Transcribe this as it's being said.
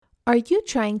Are you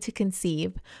trying to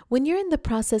conceive? When you're in the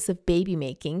process of baby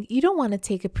making, you don't want to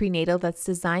take a prenatal that's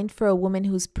designed for a woman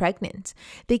who's pregnant.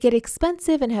 They get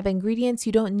expensive and have ingredients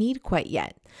you don't need quite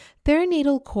yet.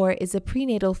 Theranatal Core is a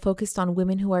prenatal focused on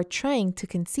women who are trying to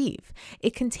conceive.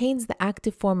 It contains the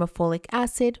active form of folic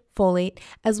acid, folate,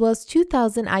 as well as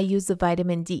 2,000 IUs of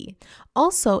vitamin D.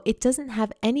 Also, it doesn't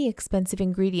have any expensive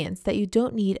ingredients that you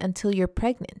don't need until you're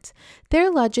pregnant.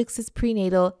 Theralogix'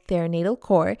 prenatal Theranatal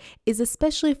Core is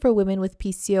especially for women with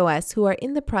PCOS who are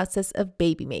in the process of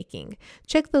baby making.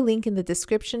 Check the link in the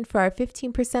description for our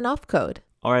 15% off code.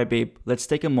 All right, babe, let's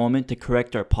take a moment to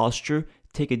correct our posture,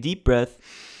 take a deep breath,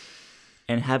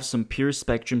 and have some pure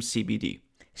spectrum CBD.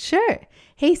 Sure.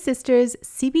 Hey sisters,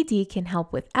 CBD can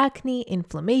help with acne,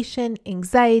 inflammation,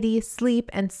 anxiety, sleep,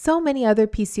 and so many other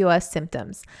PCOS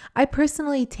symptoms. I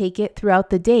personally take it throughout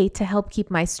the day to help keep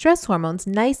my stress hormones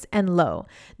nice and low.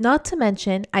 Not to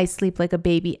mention, I sleep like a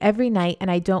baby every night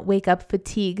and I don't wake up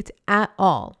fatigued at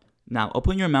all. Now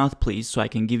open your mouth, please, so I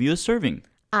can give you a serving.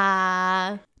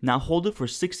 Ah. Now hold it for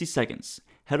 60 seconds.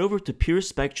 Head over to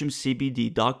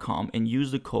purespectrumcbd.com and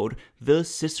use the code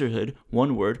THESISTERHOOD,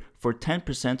 one word, for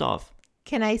 10% off.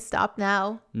 Can I stop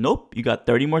now? Nope, you got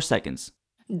 30 more seconds.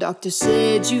 Doctor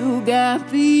said you got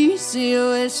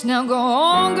PCOS. Now go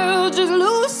on, girl, just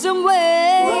lose some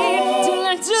weight. Till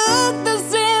I took the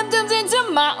symptoms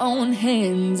into my own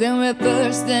hands and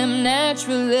reversed them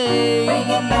naturally.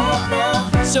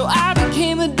 So I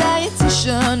became a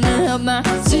dietitian to help my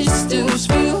sisters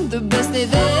feel the best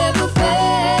they've ever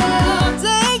felt.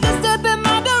 Take a step in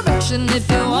my direction if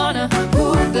you wanna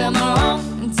prove them wrong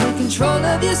and take control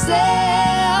of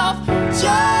yourself.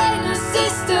 Join a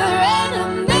sister and a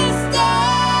mister.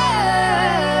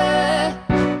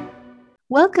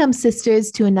 Welcome,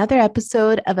 sisters, to another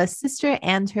episode of A Sister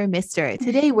and Her Mister.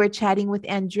 Today, we're chatting with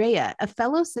Andrea, a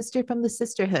fellow sister from the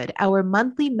Cysterhood, our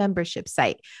monthly membership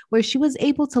site, where she was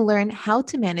able to learn how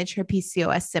to manage her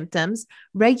PCOS symptoms,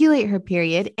 regulate her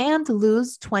period, and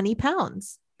lose 20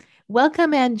 pounds.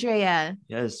 Welcome, Andrea.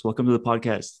 Yes, welcome to the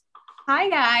podcast. Hi,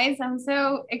 guys. I'm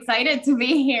so excited to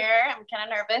be here. I'm kind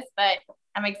of nervous, but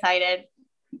I'm excited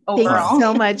overall. Thanks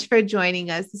so much for joining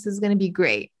us. This is going to be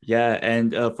great. Yeah,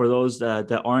 and for those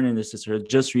that aren't in the sisterhood,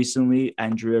 just recently,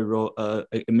 Andrea wrote an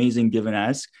amazing Give and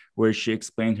Ask where she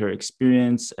explained her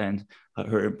experience and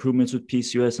her improvements with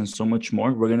PCOS and so much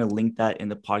more. We're going to link that in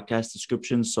the podcast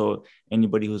description, so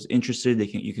anybody who's interested,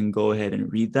 you can go ahead and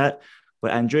read that.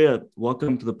 But Andrea,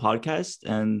 welcome to the podcast,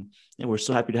 and yeah, we're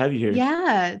so happy to have you here.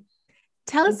 Yeah.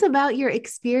 Tell us about your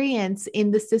experience in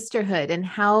the sisterhood and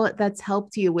how that's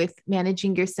helped you with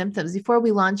managing your symptoms before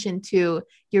we launch into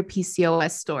your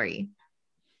PCOS story.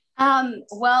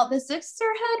 Well, the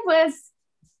sisterhood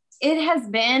has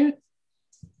been,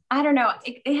 I don't know,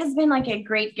 it has been like a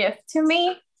great gift to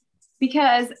me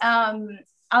because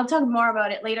I'll talk more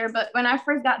about it later. But when I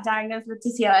first got diagnosed with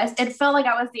PCOS, it felt like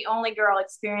I was the only girl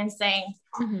experiencing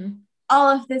all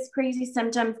of this crazy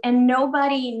symptoms, and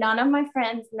none of my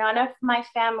friends, none of my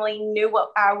family knew what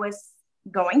I was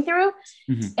going through.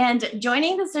 And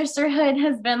joining the sisterhood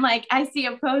has been like, I see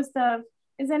a post of,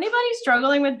 is anybody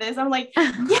struggling with this? I'm like,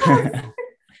 yes,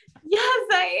 yes,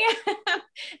 I am.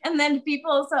 And then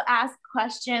people also ask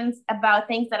questions about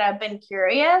things that I've been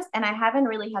curious, and I haven't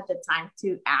really had the time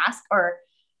to ask, or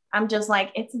I'm just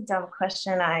like, it's a dumb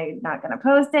question, I'm not going to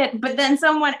post it. But then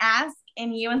someone asks,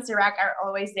 and you and Sirac are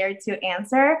always there to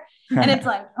answer. And it's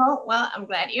like, oh, well, I'm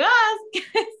glad you asked.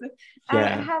 I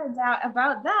had a doubt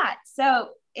about that.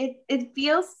 So it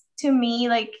feels to me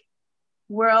like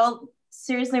we're all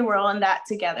in that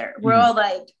together. We're all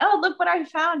like, oh, look what I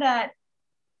found at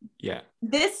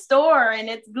this store, and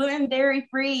it's gluten dairy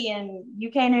free and you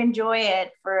can enjoy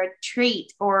it for a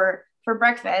treat or for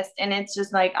breakfast. And it's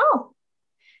just like, oh,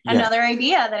 another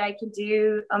idea that I could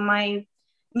do on my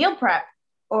meal prep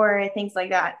or things like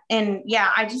that. And yeah,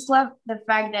 I just love the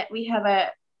fact that we have a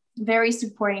very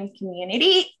supporting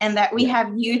community and that we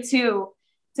have you too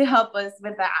to help us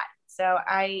with that. So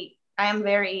I am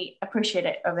very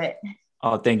appreciative of it.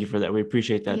 Oh, thank you for that. We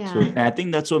appreciate that too. And I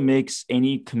think that's what makes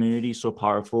any community so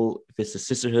powerful. If it's a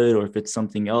sisterhood or if it's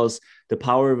something else, the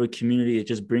power of a community, it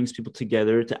just brings people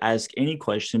together to ask any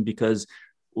question because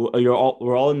we're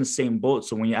all in the same boat.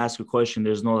 So when you ask a question,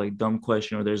 there's no like dumb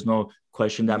question or there's no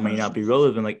question that might not be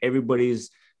relevant. Like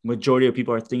majority of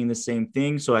people are thinking the same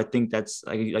thing. So I think that's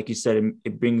like you said,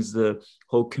 it brings the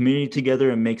whole community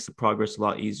together and makes the progress a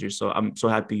lot easier. So I'm so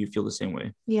happy you feel the same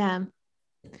way. Yeah.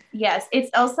 Yes. It's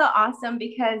also awesome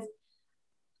because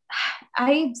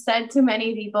I've said to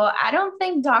many people, I don't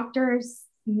think doctors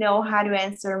know how to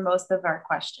answer most of our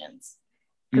questions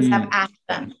because I've asked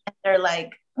them and they're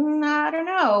like, I don't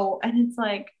know. And it's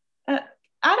like,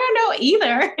 I don't know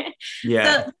either.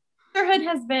 Yeah. So sisterhood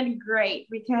has been great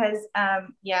because, I've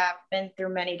been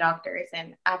through many doctors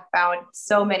and I've found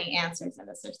so many answers in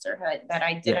the sisterhood that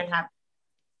I didn't have.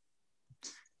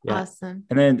 Yeah. Awesome.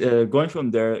 And then going from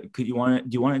there, do you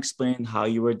want to explain how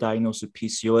you were diagnosed with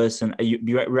PCOS? And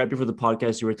right before the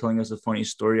podcast, you were telling us a funny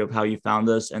story of how you found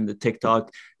us and the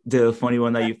TikTok, the funny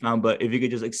one that you found. But if you could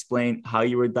just explain how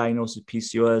you were diagnosed with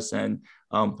PCOS and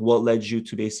what led you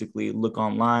to basically look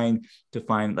online to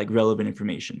find like relevant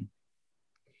information.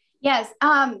 Yes.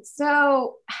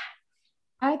 So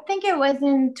I think it was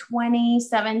in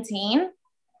 2017.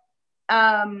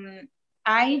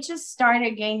 I just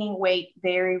started gaining weight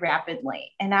very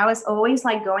rapidly. And I was always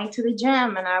like going to the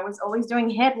gym and I was always doing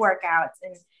HIIT workouts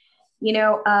and,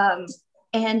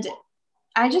 and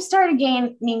I just started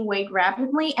gaining weight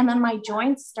rapidly. And then my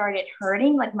joints started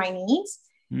hurting, like my knees.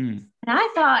 And I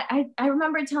thought, I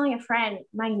remember telling a friend,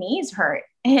 my knees hurt.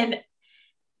 And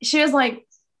she was like,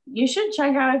 you should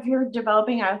check out if you're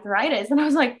developing arthritis. And I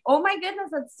was like, oh my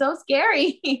goodness, that's so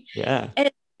scary. Yeah.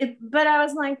 But I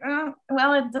was like, oh,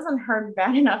 well, it doesn't hurt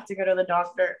bad enough to go to the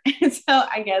doctor. So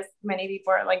I guess many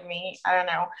people are like me. I don't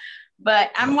know. But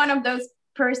I'm one of those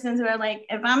persons who are like,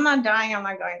 if I'm not dying, I'm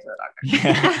not going to the doctor.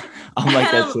 Yeah, I'm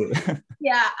like that too.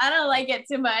 Yeah, I don't like it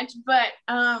too much. But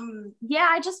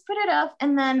I just put it up.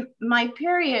 And then my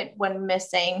period went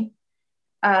missing.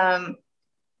 And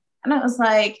I was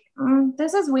like,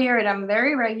 this is weird. I'm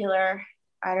very regular.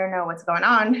 I don't know what's going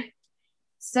on.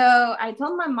 So I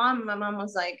told my mom. My mom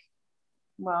was like,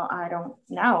 well, I don't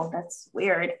know. That's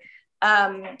weird.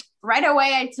 Right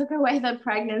away, I took away the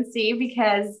pregnancy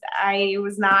because I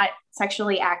was not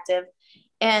sexually active.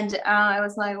 And I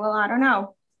was like, well, I don't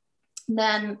know.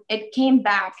 Then it came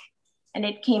back and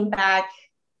it came back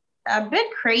a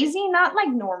bit crazy, not like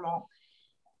normal.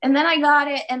 And then I got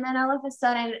it. And then all of a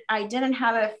sudden, I didn't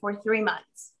have it for 3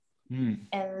 months.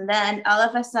 And then all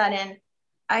of a sudden,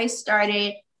 I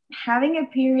started having a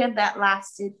period that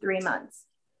lasted 3 months.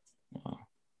 Wow.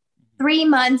 3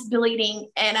 months bleeding.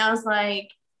 And I was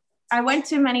like, I went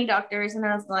to many doctors and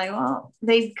I was like, well,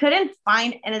 they couldn't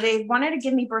find, and they wanted to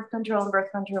give me birth control. And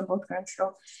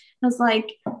I was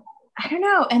like, I don't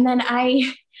know. And then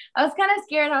I was kind of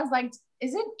scared. I was like,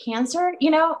 is it cancer?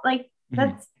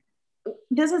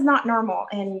 This is not normal.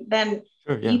 And then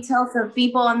you tell some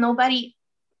people and nobody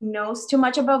knows too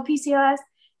much about PCOS.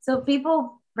 So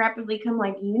people rapidly come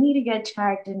like, you need to get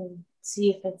checked and see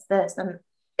if it's this. And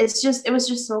it was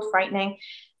just so frightening.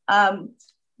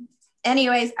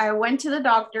 Anyways, I went to the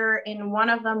doctor and one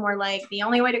of them were like, the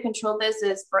only way to control this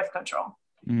is birth control.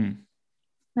 And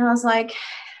I was like,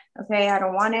 okay, I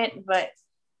don't want it, but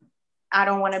I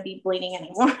don't want to be bleeding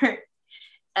anymore.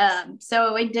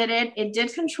 So it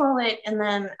did control it. And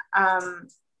then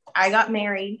I got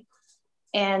married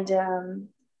and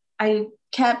I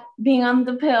kept being on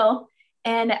the pill.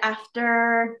 And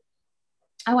after,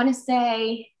 I want to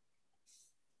say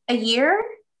a year,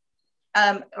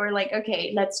 we're like,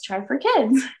 okay, let's try for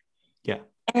kids. Yeah.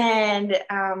 And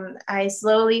I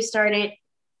slowly started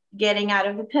getting out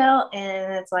of the pill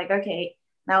and it's like, okay,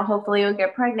 now hopefully you'll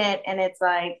get pregnant. And it's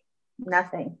like,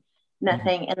 nothing.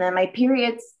 And then my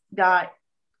periods got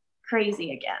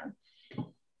crazy again.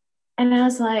 And I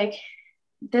was like,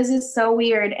 this is so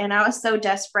weird. And I was so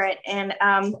desperate. And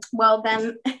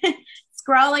then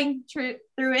scrolling through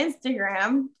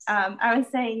Instagram, I was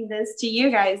saying this to you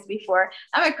guys before.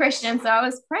 I'm a Christian, so I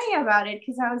was praying about it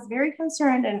because I was very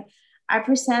concerned. And I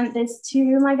present this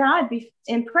to my God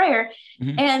in prayer.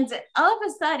 And all of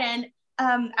a sudden,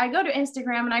 I go to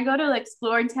Instagram and I go to the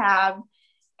Explore tab.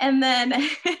 And then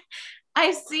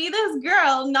I see this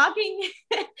girl knocking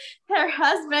her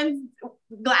husband's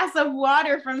glass of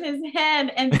water from his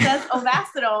hand and says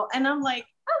Ovasitol. And I'm like,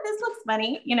 oh, this looks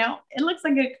funny. It looks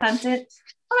like good content.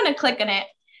 I'm going to click on it.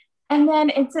 And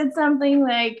then it said something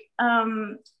like,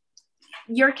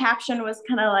 your caption was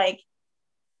kind of like,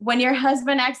 when your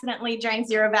husband accidentally drinks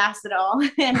your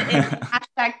Ovasitol and it's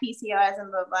hashtag PCOS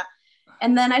and blah, blah.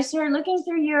 And then I started looking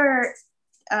through your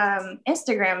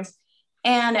Instagram.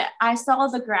 And I saw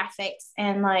the graphics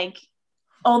and like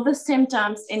all the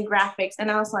symptoms in graphics.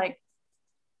 And I was like,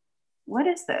 what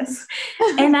is this?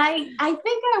 And I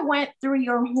think I went through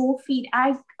your whole feed.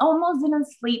 I almost didn't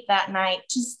sleep that night,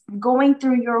 just going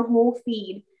through your whole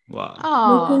feed. Wow.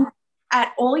 Looking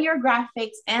at all your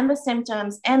graphics and the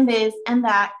symptoms and this and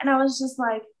that. And I was just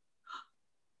like,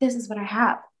 this is what I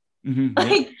have. And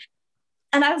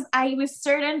I was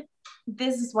certain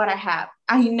this is what I have.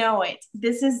 I know it.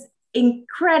 This is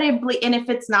incredibly, and if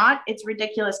it's not, it's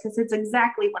ridiculous because it's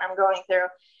exactly what I'm going through.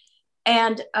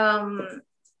 And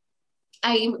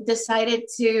I decided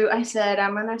I said,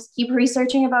 I'm going to keep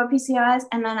researching about PCOS.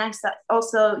 And then I said,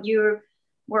 also, you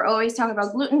were always talking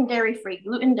about gluten, dairy free.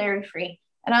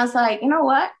 And I was like, you know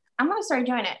what? I'm going to start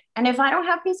doing it. And if I don't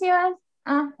have PCOS,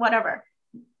 whatever.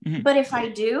 Mm-hmm. But if I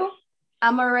do,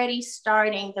 I'm already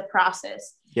starting the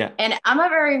process. Yeah. And I'm a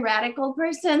very radical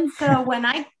person. So when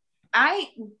I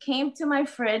came to my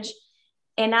fridge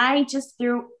and I just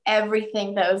threw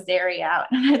everything that was dairy out.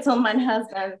 And I told my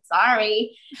husband,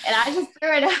 sorry. And I just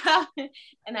threw it out.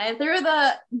 And I threw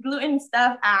the gluten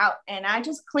stuff out. And I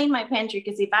just cleaned my pantry,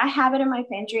 because if I have it in my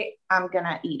pantry, I'm going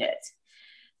to eat it.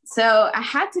 So I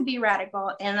had to be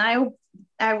radical. And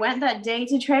I went that day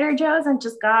to Trader Joe's and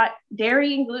just got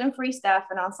dairy and gluten-free stuff.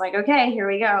 And I was like, okay, here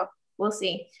we go. We'll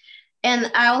see.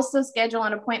 And I also scheduled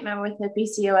an appointment with the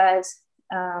PCOS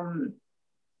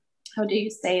how do you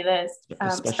say this?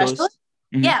 Specialist?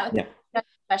 Mm-hmm. Yeah.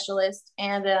 Specialist.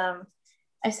 And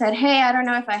I said, hey, I don't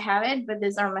know if I have it, but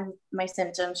these are my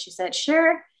symptoms. She said,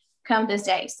 sure, come this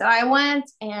day. So I went,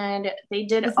 and they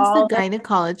did all the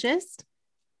gynecologist?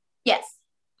 Yes.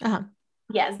 Uh-huh.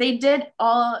 Yes, they did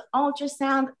all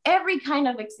ultrasound, every kind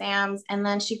of exams. And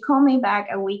then she called me back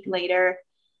a week later,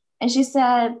 and she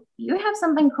said, you have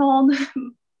something called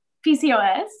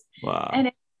PCOS. Wow.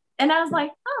 And I was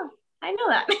like, oh, I know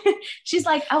that. She's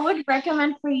like, I would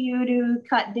recommend for you to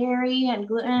cut dairy and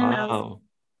gluten. Wow.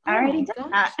 I already did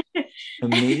that.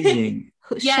 Amazing.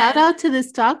 Yes. Shout out to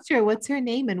this doctor. What's her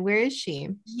name and where is she?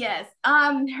 Yes.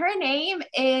 Her name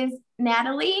is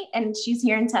Natalie, and she's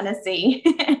here in Tennessee.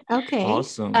 Okay.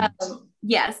 Awesome.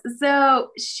 Yes. So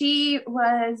she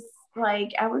was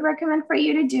like, I would recommend for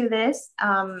you to do this.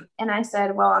 And I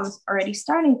said, well, I'm already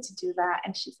starting to do that.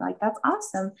 And she's like, that's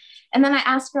awesome. And then I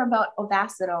asked her about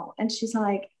Ovasitol, and she's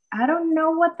like, I don't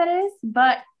know what that is,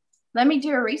 but let me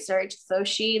do a research. So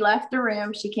she left the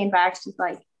room. She came back. She's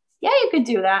like, yeah, you could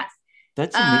do that.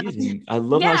 That's amazing. I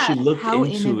love how she looked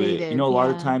into it. You know, a lot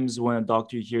of times when a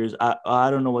doctor hears,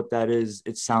 I don't know what that is,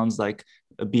 it sounds like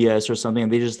a BS or something,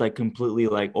 and they just like completely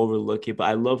like overlook it. But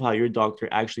I love how your doctor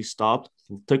actually stopped,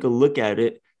 took a look at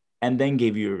it, and then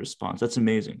gave you a response. That's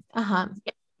amazing. Uh-huh.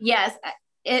 Yes.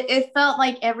 It felt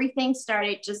like everything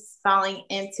started just falling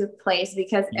into place,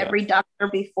 because every doctor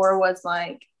before was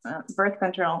like, birth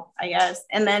control, I guess.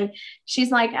 And then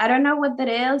she's like, I don't know what that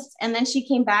is. And then she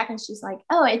came back and she's like,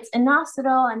 oh, it's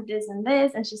inositol and this and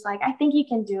this. And she's like, I think you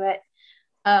can do it.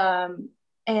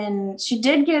 And she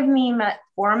did give me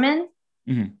metformin,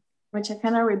 which I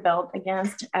kind of rebelled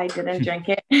against. I didn't drink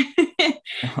it.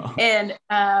 And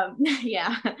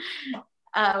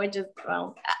which is,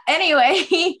 well,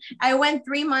 anyway, I went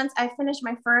 3 months. I finished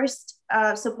my first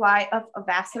supply of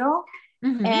Ovasitol,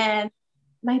 and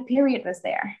my period was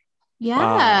there. Yeah.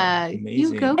 Wow,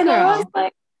 you go, girl. And I was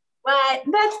like, what?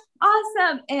 That's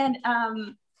awesome. And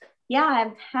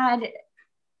I've had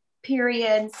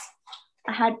periods.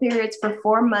 I had periods for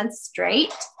 4 months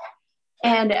straight.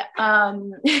 And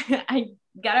I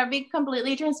gotta be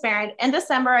completely transparent. In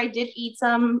December, I did eat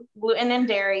some gluten and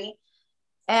dairy.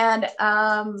 And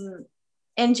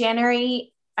in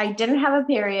January, I didn't have a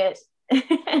period.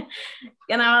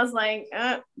 And I was like,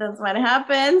 that's what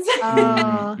happens.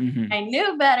 I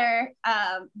knew better.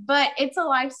 But it's a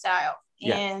lifestyle.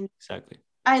 And exactly.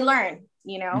 I learned,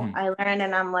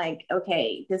 and I'm like,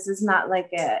 okay, this is not like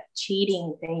a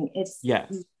cheating thing. It's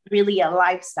really a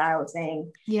lifestyle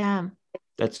thing. Yeah.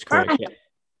 That's correct.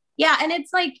 Yeah. And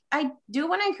it's like, I do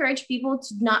want to encourage people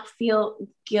to not feel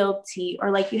guilty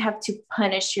or like you have to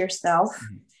punish yourself,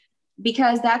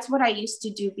 because that's what I used to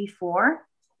do before.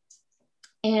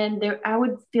 And I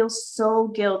would feel so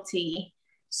guilty,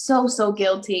 so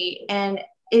guilty. And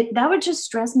that would just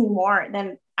stress me more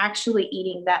than actually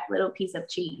eating that little piece of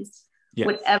cheese. Yeah.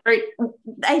 Whatever.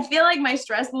 I feel like my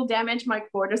stress will damage my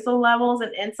cortisol levels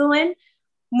and insulin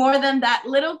more than that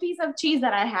little piece of cheese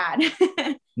that I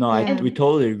had. No, we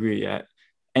totally agree. Yeah.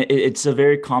 And it's a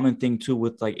very common thing too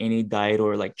with like any diet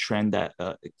or like trend that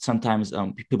sometimes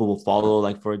people will follow,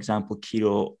 like for example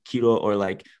keto or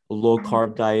like a low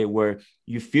carb diet, where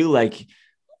you feel like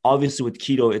obviously with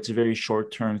keto it's a very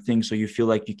short term thing, so you feel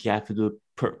like you have to do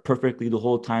it perfectly the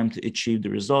whole time to achieve the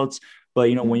results. But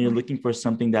when you're looking for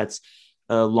something that's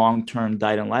a long-term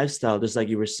diet and lifestyle, just like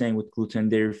you were saying with gluten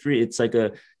dairy free, it's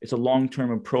a long-term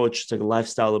approach. It's like a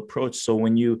lifestyle approach. So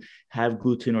when you have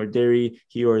gluten or dairy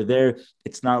here or there,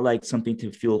 it's not like something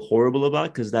to feel horrible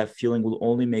about, because that feeling will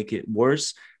only make it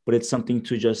worse. But it's something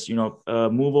to just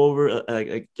move over,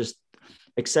 like just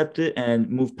accept it and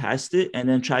move past it, and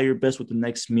then try your best with the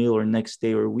next meal or next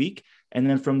day or week. And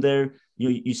then from there,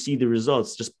 you see the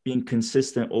results, just being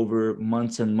consistent over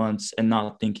months and months and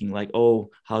not thinking like, oh,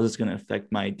 how is this going to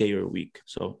affect my day or week?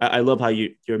 So I love how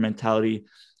your mentality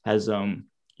has,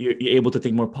 you're able to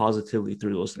think more positively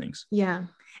through those things. Yeah.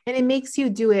 And it makes you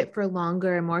do it for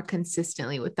longer and more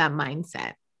consistently with that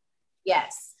mindset.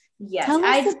 Yes.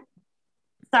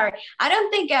 Sorry. I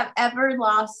don't think I've ever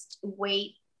lost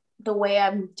weight the way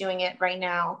I'm doing it right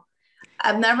now.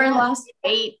 I've never lost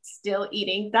weight still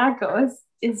eating tacos,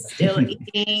 is still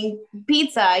eating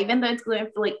pizza, even though it's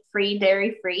gluten-free,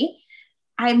 dairy-free.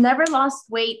 I've never lost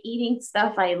weight eating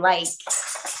stuff I like.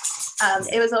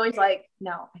 It was always like,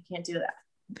 no, I can't do that.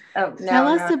 Oh, no, Tell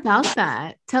us about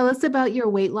that. Tell us about your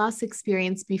weight loss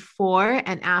experience before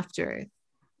and after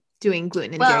doing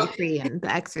gluten and dairy-free and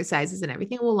the exercises and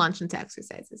everything. We'll launch into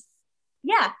exercises.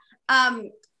 Yeah.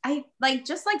 I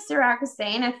just like Sirach was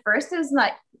saying, at first it was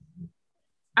like,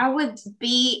 I would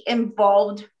be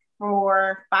involved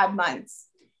for 5 months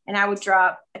and I would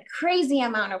drop a crazy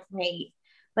amount of weight,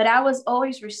 but I was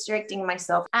always restricting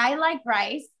myself. I like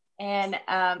rice and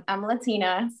I'm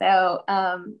Latina. So,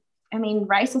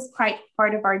 rice was quite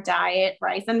part of our diet,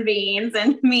 rice and beans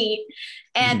and meat.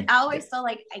 And I always felt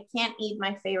like I can't eat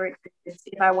my favorite foods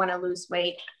if I want to lose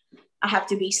weight. I have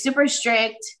to be super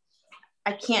strict.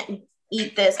 I can't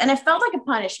eat this. And it felt like a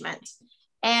punishment.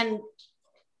 And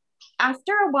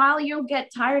after a while, you'll get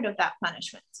tired of that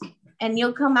punishment and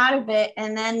you'll come out of it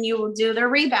and then you will do the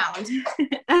rebound.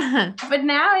 But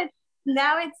now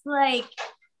it's like,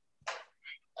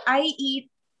 I eat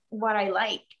what I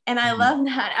like. And I love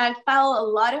that. I follow a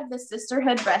lot of the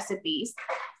sisterhood recipes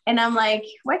and I'm like,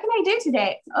 what can I do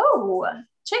today? Oh,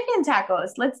 chicken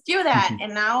tacos. Let's do that.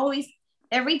 And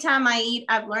every time I eat,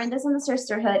 I've learned this in the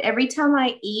sisterhood. Every time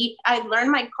I eat, I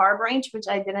learned my carb range, which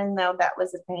I didn't know that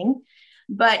was a thing.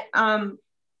 But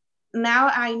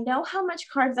now I know how much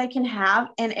carbs I can have.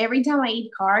 And every time I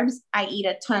eat carbs, I eat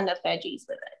a ton of veggies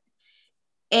with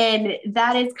it. And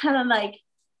that is kind of like,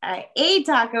 I ate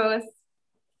tacos,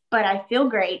 but I feel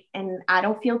great and I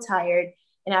don't feel tired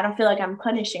and I don't feel like I'm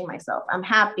punishing myself. I'm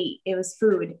happy. It was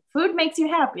food. Food makes you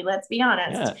happy. Let's be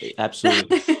honest. Yeah,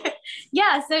 absolutely.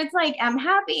 Yeah. So it's like, I'm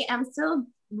happy. I'm still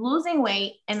losing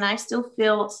weight and I still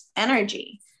feel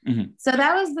energy. So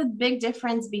that was the big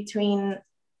difference between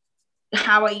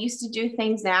how I used to do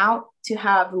things now to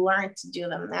how I've learned to do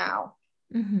them now.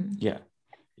 Yeah.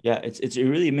 It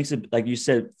really makes it, like you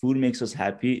said, food makes us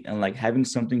happy, and like having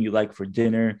something you like for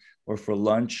dinner or for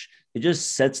lunch, it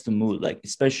just sets the mood. Like,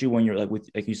 especially when you're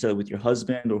like you said, with your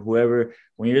husband or whoever,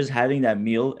 when you're just having that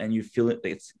meal and you feel it,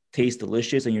 like it tastes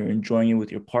delicious and you're enjoying it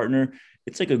with your partner,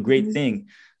 it's like a great thing.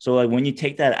 So like when you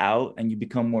take that out and you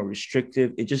become more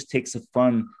restrictive, it just takes the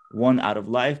fun out of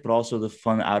life, but also the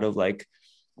fun out of like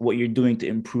what you're doing to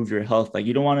improve your health. Like,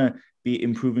 you don't want to be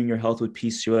improving your health with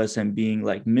PCOS and being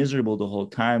like miserable the whole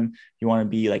time. You want to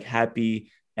be like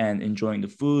happy and enjoying the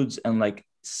foods and like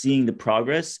seeing the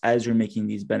progress as you're making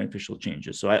these beneficial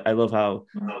changes. So I love how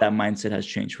that mindset has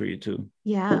changed for you too.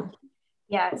 Yeah.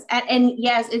 Yes. And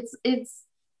yes, it's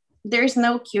there's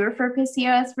no cure for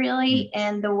PCOS really.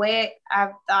 And the way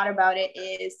I've thought about it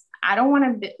is I don't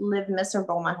want to live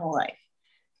miserable my whole life.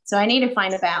 So I need to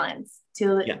find a balance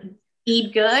to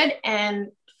eat good and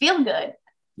feel good.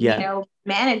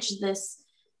 Manage this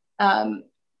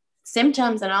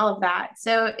symptoms and all of that.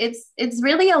 So it's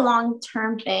really a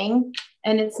long-term thing,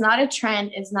 and it's not a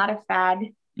trend. It's not a fad.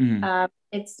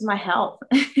 It's my health.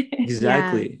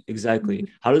 Exactly.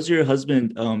 How does your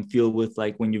husband feel with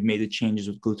like when you've made the changes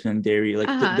with gluten and dairy? Like,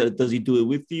 does he do it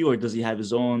with you, or does he have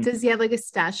his own? Does he have like a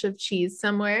stash of cheese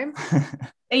somewhere?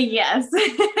 Yes.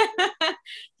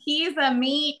 He's a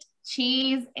meat,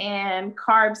 cheese, and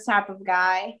carbs type of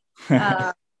guy.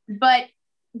 But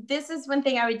this is one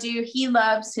thing I would do. He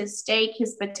loves his steak,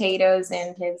 his potatoes,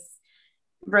 and his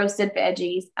roasted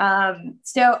veggies.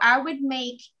 So I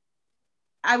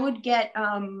would get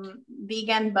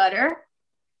vegan butter,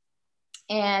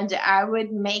 and I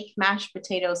would make mashed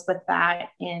potatoes with that,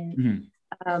 and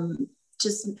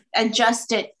just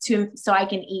adjust it so I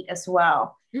can eat as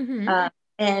well.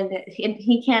 And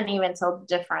he can't even tell the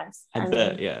difference. I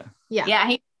bet, yeah.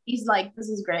 He's like, this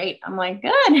is great. I'm like,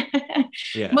 good.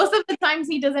 Most of the times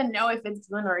he doesn't know if it's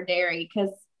gluten or dairy, because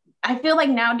I feel like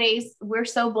nowadays we're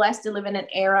so blessed to live in an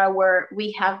era where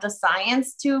we have the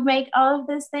science to make all of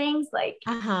these things, like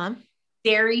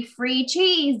dairy-free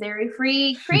cheese,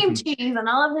 dairy-free cream cheese, and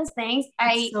all of these things.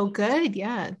 So good.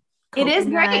 Yeah. It is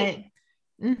great.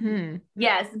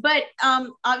 Yes. But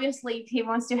obviously he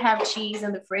wants to have cheese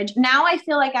in the fridge. Now I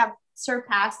feel like I've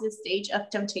surpassed the stage of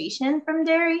temptation from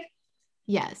dairy.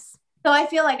 Yes. So I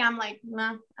feel like I'm like,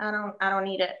 nah, I don't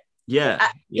need it.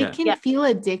 It can feel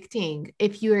addicting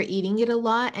if you are eating it a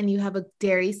lot and you have a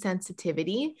dairy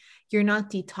sensitivity. You're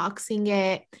not detoxing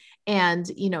it. And,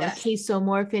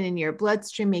 casomorphin in your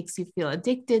bloodstream makes you feel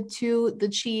addicted to the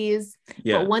cheese.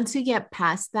 Yeah. But once you get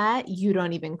past that, you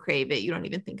don't even crave it. You don't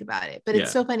even think about it. But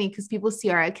it's so funny because people see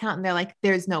our account and they're like,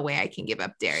 there's no way I can give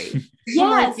up dairy.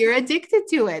 Yes. Like, you're addicted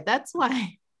to it. That's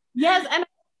why. Yes. And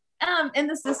in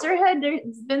the sisterhood,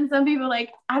 there's been some people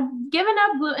like, I've given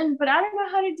up gluten, but I don't know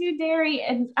how to do dairy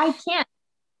and I can't.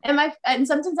 And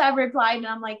sometimes I've replied and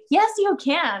I'm like, yes, you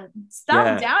can.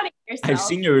 Stop doubting yourself. I've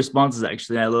seen your responses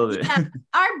actually. I love it.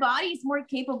 Our body's more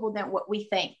capable than what we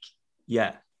think.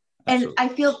 Yeah. Absolutely.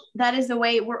 And I feel that is the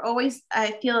way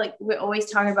I feel like we're always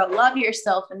talking about love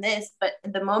yourself and this, but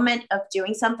in the moment of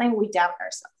doing something, we doubt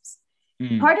ourselves.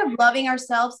 Part of loving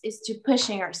ourselves is to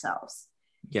pushing ourselves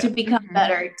to become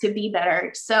better, to be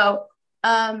better. So,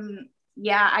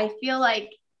 I feel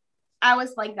like I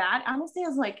was like that. Honestly, I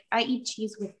was like, I eat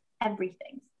cheese with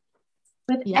everything.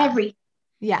 Everything.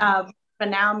 Yeah. But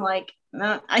now I'm like,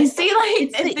 I see like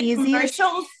it's the easiest.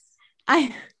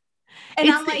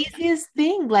 It's the easiest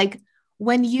thing. Like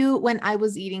when I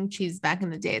was eating cheese back in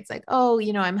the day, it's like, oh,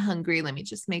 I'm hungry. Let me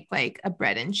just make like a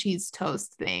bread and cheese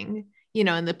toast thing,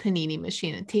 in the panini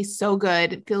machine. It tastes so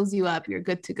good. It fills you up. You're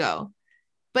good to go.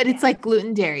 But it's like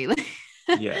gluten dairy.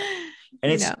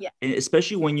 And it's and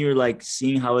especially when you're like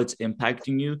seeing how it's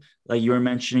impacting you, like you were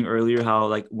mentioning earlier, how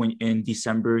like when in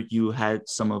December you had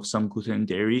some gluten and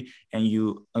dairy and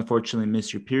you unfortunately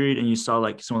missed your period and you saw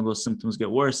like some of those symptoms get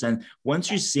worse. And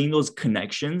once you're seeing those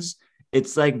connections,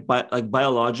 it's like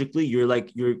biologically you're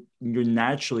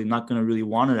naturally not going to really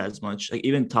want it as much. Like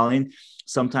even Tallene,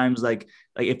 sometimes like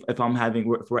if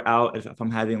we're out, if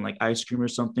I'm having like ice cream or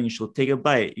something, she'll take a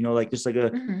bite, just like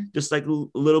a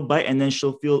little bite, and then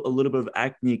she'll feel a little bit of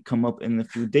acne come up in a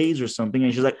few days or something,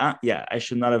 and she's like, I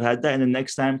should not have had that. And the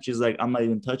next time she's like, I'm not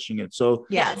even touching it. So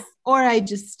yes, or I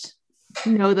just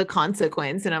know the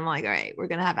consequence and I'm like, all right, we're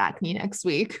gonna have acne next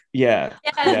week.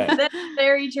 That's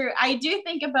very true. I do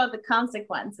think about the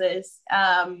consequences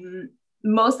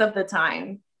most of the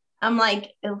time. I'm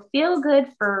like, it'll feel good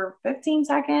for 15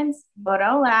 seconds, but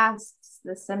it'll last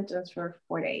the symptoms for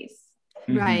 4 days.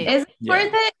 Right. Is it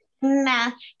worth it? Nah.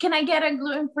 Can I get a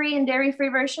gluten-free and dairy-free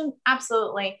version?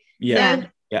 Absolutely.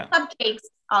 Cupcakes.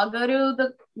 I'll go to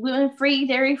the gluten-free,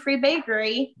 dairy-free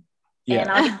bakery and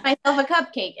I'll get myself a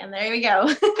cupcake, and there we go.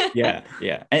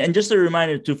 And just a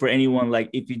reminder too, for anyone, like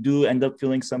if you do end up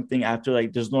feeling something after,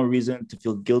 like there's no reason to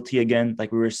feel guilty again.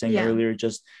 Like we were saying earlier,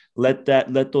 just let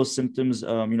those symptoms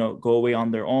go away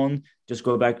on their own. Just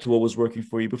go back to what was working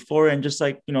for you before, and just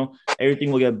like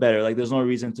everything will get better. Like there's no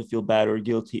reason to feel bad or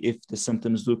guilty if the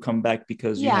symptoms do come back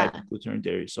because you had gluten and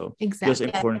dairy. So just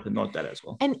important to note that as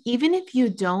well. And even if you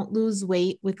don't lose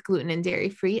weight with gluten and dairy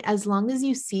free, as long as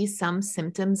you see some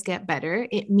symptoms get better,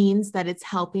 it means that it's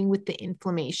helping with the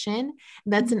inflammation.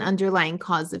 That's an underlying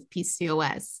cause of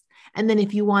PCOS. And then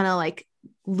if you want to like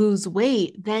lose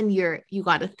weight, then you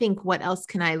got to think, what else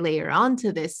can I layer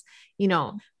onto this?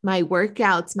 My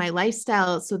workouts, my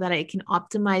lifestyle, so that I can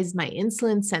optimize my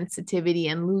insulin sensitivity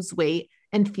and lose weight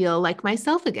and feel like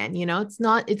myself again.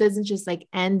 It doesn't just like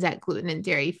end at gluten and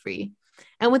dairy free.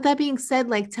 And with that being said,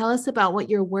 like, tell us about what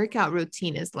your workout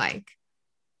routine is like.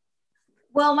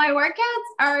 Well, my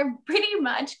workouts are pretty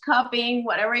much copying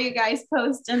whatever you guys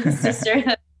post in the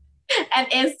sisterhood and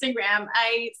Instagram.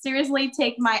 I seriously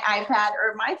take my iPad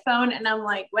or my phone and I'm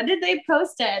like, what did they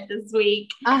post this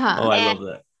week? I love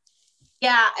that.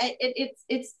 Yeah,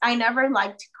 it's I never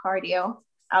liked cardio.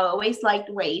 I always liked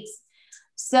weights.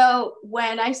 So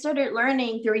when I started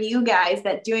learning through you guys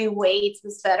that doing weights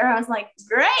was better, I was like,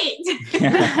 great.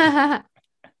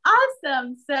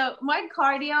 Awesome. So my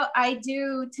cardio, I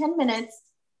do 10 minutes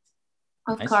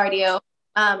of cardio.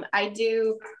 I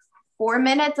do 4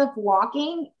 minutes of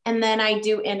walking, and then I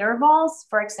do intervals.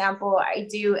 For example, I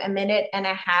do 1.5 minutes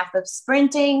of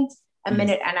sprinting, 1.5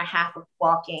 minutes of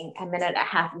walking, 1.5 minutes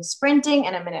of sprinting,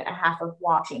 and 1.5 minutes of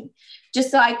walking, just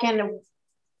so I can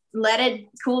let it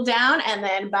cool down and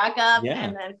then back up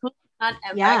and then cool down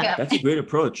and back up. That's a great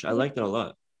approach. I like that a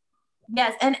lot.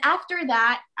 Yes. And after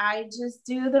that, I just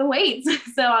do the weights.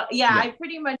 So I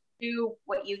pretty much do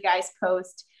what you guys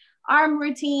post. Arm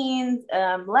routines,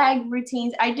 leg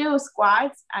routines. I do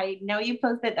squats. I know you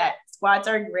posted that squats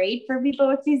are great for people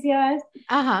with PCOS.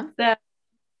 So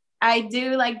I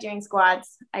do like doing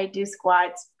squats. I do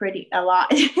squats a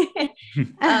lot.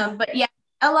 But yeah,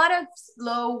 a lot of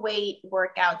slow weight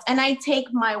workouts. And I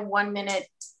take my 1 minute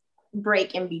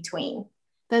break in between.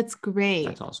 That's great.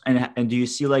 That's awesome. And do you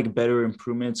see like better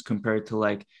improvements compared to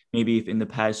like maybe if in the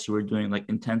past you were doing like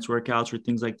intense workouts or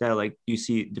things like that? Like, do you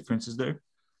see differences there?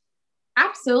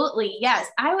 Absolutely. Yes.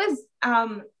 I was,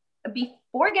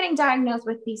 before getting diagnosed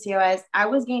with PCOS, I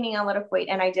was gaining a lot of weight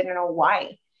and I didn't know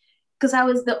why. Because I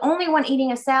was the only one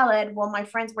eating a salad while my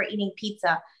friends were eating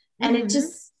pizza. And it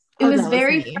was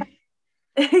very,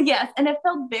 yes. And it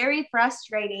felt very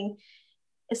frustrating.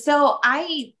 So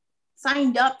I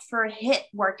signed up for HIIT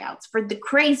workouts for the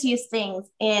craziest things.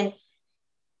 And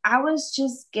I was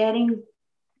just getting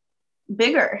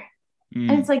bigger.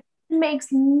 And it's like, it makes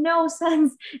no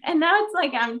sense. And now it's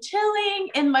like, I'm chilling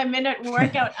in my minute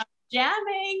workout, I'm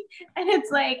jamming, and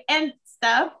it's like, and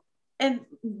stuff. And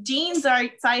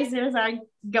sizes are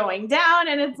going down.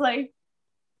 And it's like,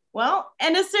 well,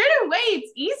 in a certain way,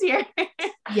 it's easier.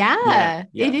 Yeah,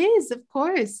 it is, of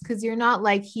course, because you're not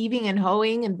like heaving and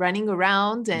hoeing and running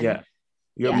around, and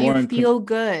you feel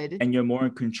good. And you're more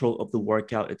in control of the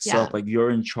workout itself. Like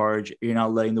you're in charge. You're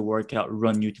not letting the workout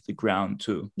run you to the ground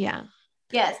too. Yeah.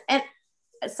 Yes. And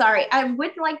sorry, I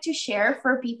would like to share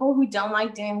for people who don't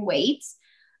like doing weights.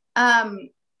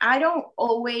 I don't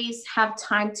always have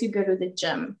time to go to the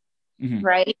gym,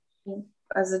 right?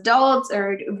 As adults,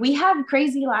 or we have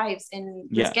crazy lives, and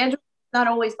the schedule is not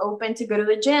always open to go to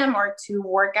the gym or to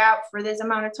work out for this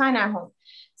amount of time at home.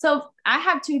 So I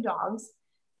have 2 dogs.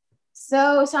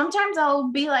 So sometimes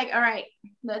I'll be like, all right,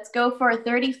 let's go for a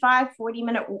 35,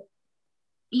 40-minute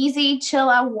easy chill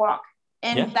out walk.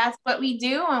 And that's what we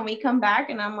do when we come back.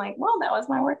 And I'm like, well, that was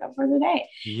my workout for the day.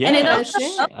 Yeah, and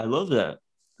I love that.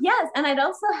 Yes. And it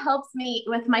also helps me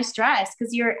with my stress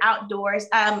because you're outdoors.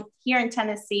 Here in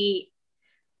Tennessee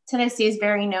is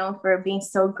very known for being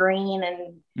so green,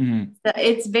 and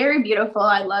it's very beautiful.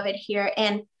 I love it here.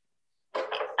 And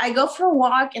I go for a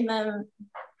walk, and then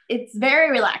it's very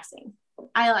relaxing.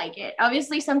 I like it.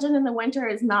 Obviously, sometimes in the winter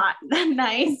is not that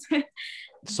nice,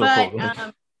 so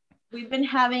but we've been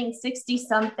having 60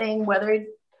 something weather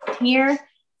here,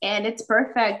 and it's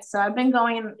perfect. So I've been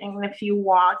going in a few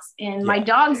walks, and my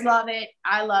dogs love it.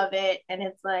 I love it. And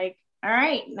it's like, all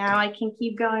right, now I can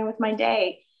keep going with my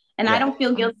day. And I don't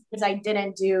feel guilty because I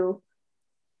didn't do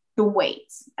the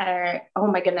weights, or, oh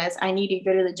my goodness, I need to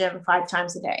go to the gym 5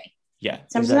 times a day. Yeah.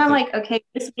 Sometimes I'm like, okay,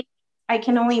 this week I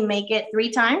can only make it 3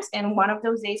 times. And one of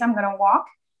those days I'm going to walk.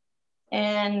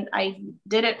 And I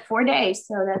did it 4 days.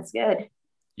 So that's good.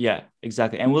 Yeah,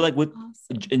 exactly. And we're like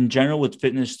in general with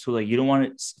fitness too, like you don't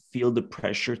want to feel the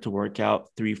pressure to work out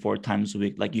 3-4 times a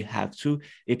week. Like you have to.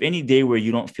 If any day where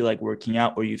you don't feel like working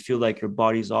out, or you feel like your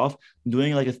body's off,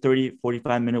 doing like a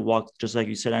 30-45-minute walk, just like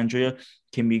you said, Andrea,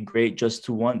 can be great. Just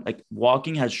to like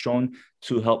walking has shown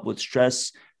to help with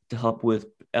stress, to help with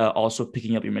also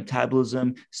picking up your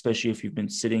metabolism, especially if you've been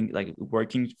sitting, like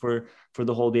working for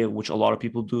the whole day, which a lot of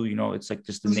people do. It's like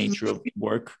just the nature of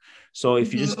work. So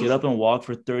if you just get up and walk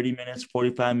for 30 minutes,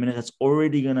 45 minutes, that's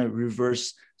already going to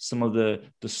reverse some of the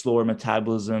slower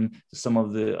metabolism, some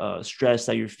of the stress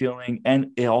that you're feeling.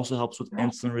 And it also helps with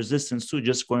insulin resistance too,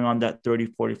 just going on that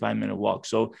 30-45-minute walk.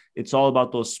 So it's all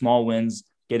about those small wins,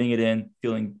 getting it in,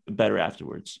 feeling better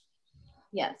afterwards.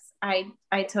 Yes, I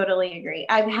totally agree.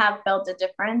 I have felt a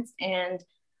difference, and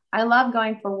I love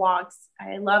going for walks.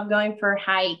 I love going for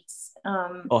hikes.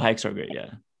 Hikes are great.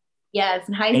 Yeah. Yes.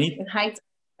 And hikes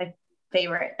are my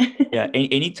favorite. Yeah.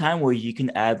 Any time where you can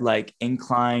add like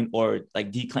incline or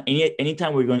like decline,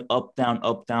 anytime we're going up, down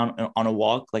on a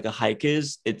walk, like a hike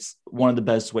it's one of the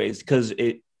best ways because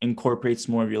it incorporates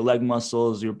more of your leg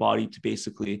muscles, your body to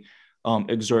basically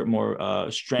exert more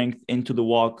strength into the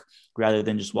walk rather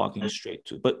than just walking straight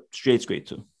too. But straight's great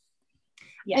too.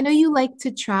 Yes. I know you like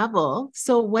to travel.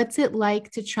 So what's it like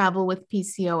to travel with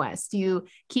PCOS? Do you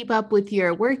keep up with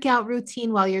your workout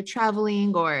routine while you're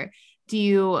traveling, or do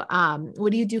you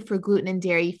what do you do for gluten and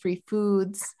dairy free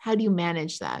foods? How do you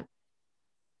manage that?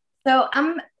 So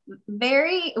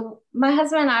my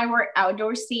husband and I were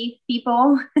outdoorsy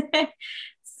people.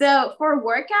 So for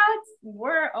workouts,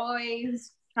 we're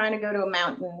always trying to go to a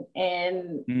mountain,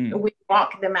 and we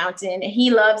walk the mountain.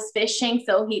 He loves fishing.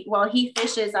 So while he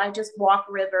fishes, I just walk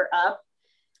river up.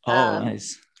 Oh,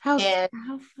 nice. How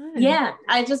fun. Yeah.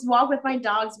 I just walk with my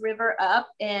dogs river up,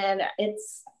 and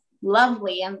it's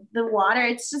lovely. And the water,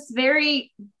 it's just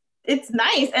it's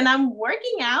nice. And I'm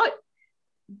working out,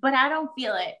 but I don't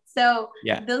feel it. So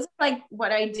those are like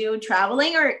what I do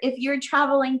traveling. Or if you're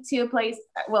traveling to a place,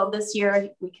 well, this year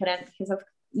we couldn't because of,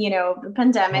 the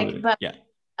pandemic, but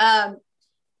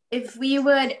if we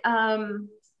would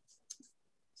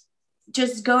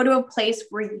just go to a place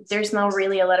where there's not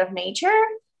really a lot of nature,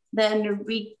 then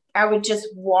we I would just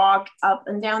walk up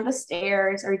and down the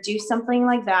stairs or do something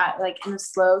like that, like in a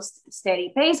slow,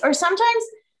 steady pace. Or sometimes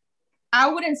I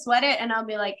wouldn't sweat it and I'll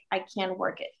be like, I can't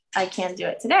work it. I can't do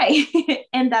it today.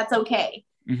 And that's okay.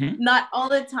 Mm-hmm. Not all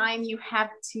the time you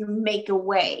have to make a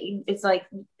way. It's like,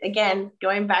 again,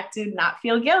 going back to not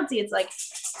feel guilty. It's like,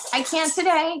 I can't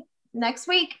today. Next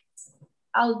week,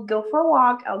 I'll go for a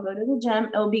walk. I'll go to the gym.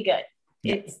 It'll be good.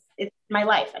 Yeah. It's my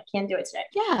life. I can't do it today.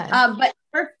 Yeah. But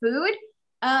for food,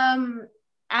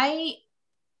 I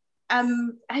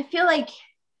feel like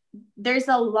there's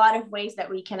a lot of ways that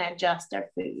we can adjust our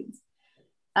foods.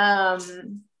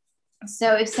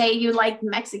 So if say you like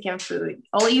Mexican food,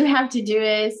 all you have to do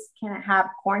is can I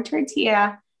have corn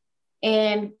tortilla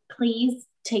and please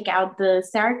take out the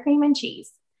sour cream and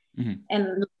cheese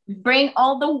and bring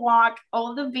all the wok,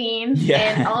 all the beans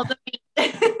and all the meat.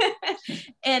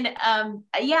 And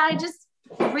I just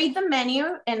read the menu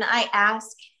and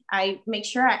I make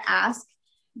sure I ask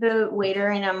the waiter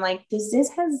and I'm like, does this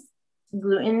has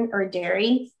gluten or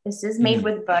dairy? Is this made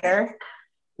with butter?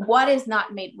 What is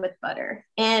not made with butter?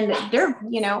 And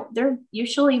they're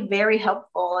usually very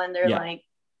helpful and they're like,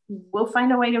 we'll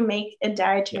find a way to make a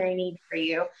dietary need for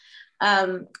you.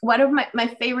 One of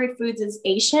my favorite foods is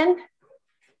Asian.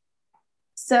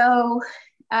 So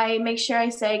I make sure I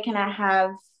say, can I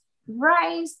have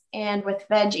rice and with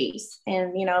veggies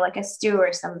and, like a stew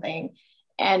or something.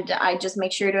 And I just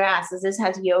make sure to ask, does this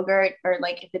has yogurt? Or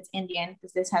like if it's Indian,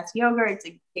 does this has yogurt? It's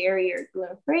a dairy or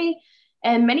gluten-free.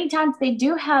 And many times they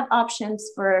do have options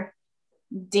for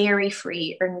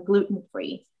dairy-free or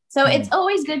gluten-free. So it's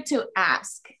always good to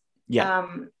ask. Yeah.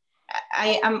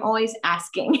 I'm always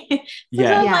asking. So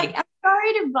I'm like, I'm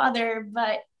sorry to bother,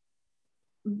 but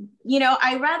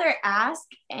I rather ask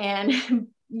and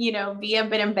be a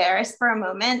bit embarrassed for a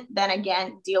moment than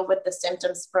again deal with the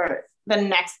symptoms for the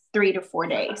next 3 to 4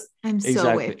 days. I'm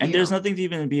so with you. And there's nothing to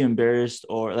even be embarrassed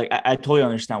or like I totally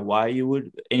understand why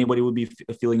anybody would be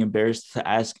feeling embarrassed to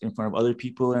ask in front of other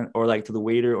people or like to the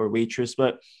waiter or waitress,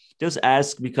 but just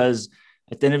ask because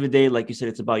at the end of the day, like you said,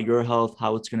 it's about your health,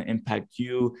 how it's going to impact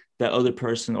you. That other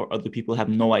person or other people have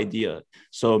no idea.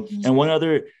 So, and one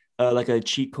other like a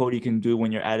cheat code you can do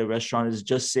when you're at a restaurant is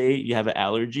just say you have an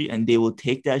allergy and they will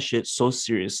take that shit so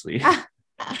seriously.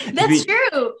 That's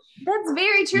true. That's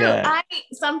very true. I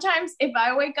sometimes if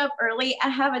I wake up early, I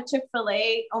have a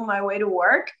Chick-fil-A on my way to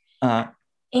work.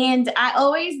 And I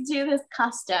always do this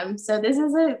custom. So this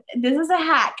is a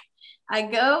hack. I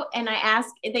go and I ask,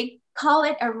 they call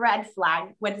it a red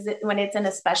flag. What is it when it's in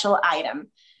a special item?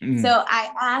 So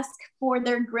I ask for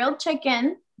their grilled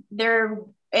chicken, their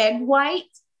egg white,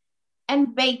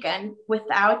 and bacon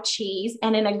without cheese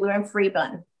and in a gluten-free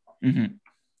bun.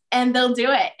 And they'll do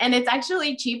it. And it's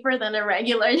actually cheaper than a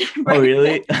regular burger. Oh,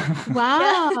 really?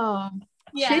 Wow.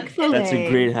 Yeah. Chick-fil-A. That's a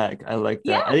great hack. I like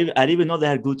that. I didn't even know they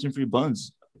had gluten-free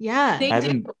buns. Yeah. They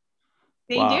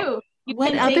do.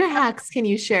 What other hacks can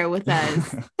you share with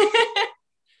us?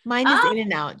 Mine is in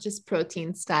and out, just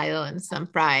protein style and some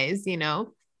fries,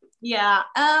 Yeah.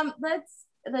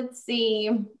 Let's see.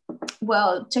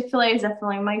 Well, Chick-fil-A is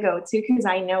definitely my go-to because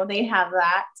I know they have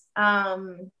that.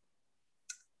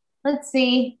 Let's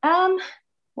see.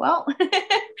 Well,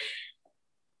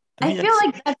 I feel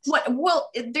like that's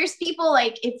there's people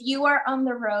like if you are on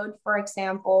the road, for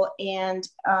example, and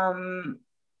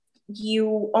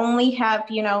you only have,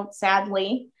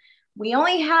 sadly, we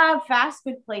only have fast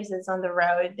food places on the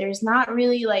road. There's not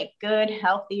really like good,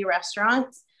 healthy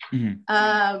restaurants.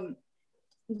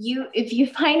 If you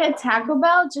find a Taco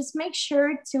Bell, just make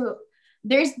sure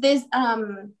there's this,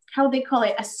 how they call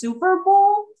it, a Super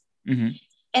Bowl.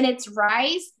 And it's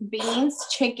rice, beans,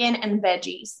 chicken, and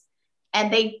veggies.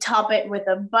 And they top it with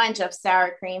a bunch of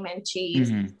sour cream and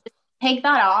cheese. Take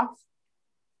that off.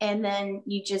 And then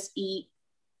you just eat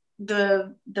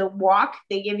the wok.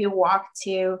 They give you wok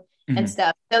too and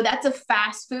stuff. So that's a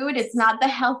fast food. It's not the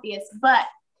healthiest, but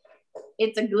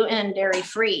it's a gluten and dairy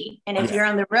free. And if you're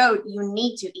on the road, you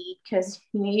need to eat because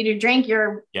you need to drink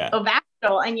your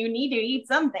Ovasitol and you need to eat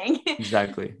something.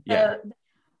 Exactly. Yeah. So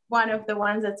one of the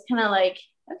ones that's kind of like,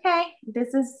 okay,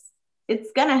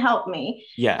 it's gonna help me.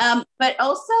 Yeah. But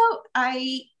also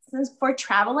since for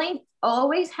traveling,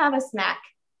 always have a snack,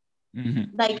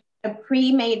 like a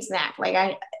pre-made snack.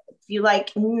 Like if you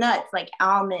like nuts, like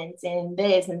almonds and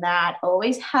this and that,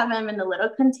 always have them in a little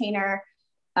container.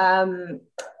 I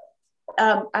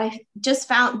just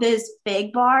found this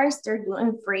Big Bars. They're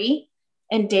gluten-free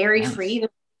and dairy-free,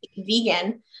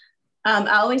 vegan.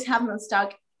 I always have them in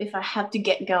stock if I have to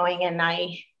get going and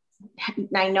I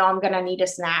know I'm going to need a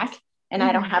snack and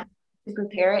I don't have to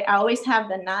prepare it. I always have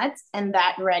the nuts and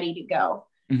that ready to go.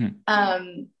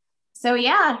 So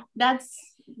yeah, that's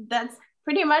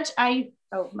pretty much.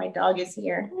 Oh, my dog is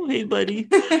here. Oh, hey, buddy.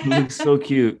 You look so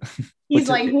cute. He's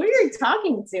like, who are you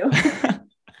talking to?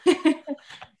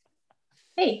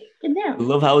 Hey, get down. I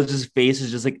love how his face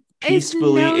is just like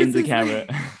peacefully in the camera.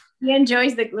 He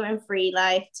enjoys the gluten-free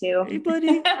life too. Hey,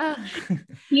 buddy.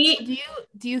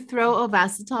 Do you throw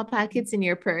Ovasitol packets in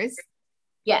your purse?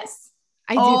 Yes.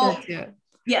 I do that too.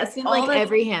 Yes. It's in like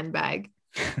every handbag.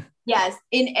 Yes.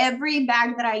 In every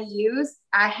bag that I use,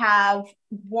 I have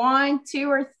 1, 2,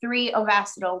 or 3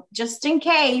 Ovasitol just in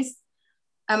case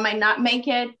I might not make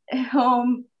it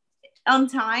home on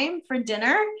time for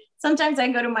dinner. Sometimes I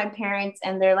go to my parents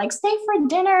and they're like, stay for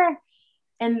dinner.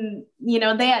 And,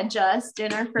 they adjust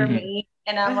dinner for me.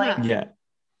 And I'm like, yeah,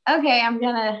 okay, I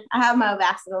have my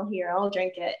Ovasitol here. I'll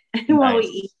drink it while we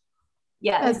eat.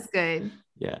 Yeah. That's good.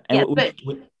 Yeah. And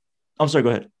I'm sorry,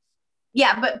 go ahead.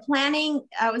 Yeah. But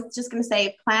I was just going to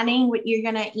say, planning what you're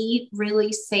going to eat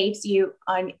really saves you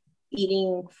on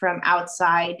eating from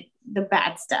outside the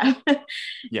bad stuff.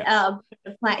 Yeah.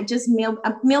 Just meal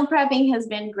prepping has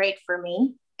been great for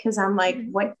me because I'm like,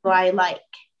 what do I like?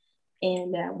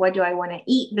 And what do I want to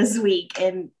eat this week?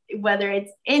 And whether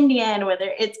it's Indian,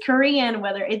 whether it's Korean,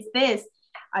 whether it's this,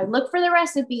 I look for the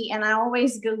recipe and I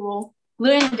always Google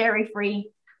gluten and dairy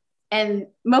free. And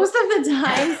most of the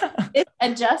time it's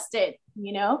adjusted,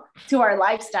 to our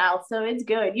lifestyle. So it's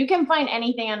good. You can find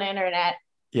anything on the internet.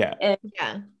 Yeah.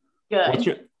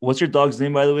 Good. What's your dog's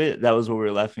name, by the way? That was what we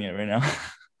were laughing at right now.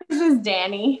 This is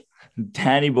Danny.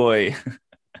 Danny boy.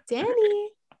 Danny.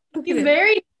 He's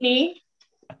very needy.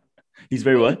 He's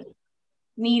very what?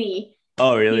 Needy.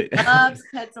 Oh, really? He loves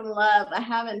pets and love. I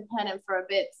haven't pet him for a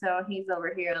bit, so he's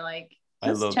over here like.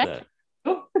 I love that.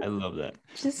 I love that.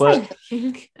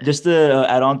 Just to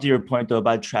add on to your point though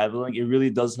about traveling, it really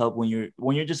does help when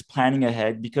you're just planning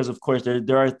ahead, because of course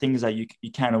there are things that you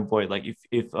can't avoid. Like if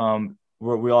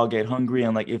we all get hungry,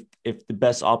 and like if the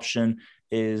best option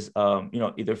is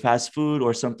either fast food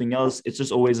or something else, it's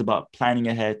just always about planning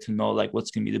ahead to know like what's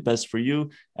going to be the best for you.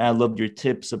 And I loved your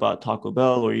tips about Taco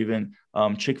Bell or even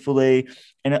Chick-fil-A.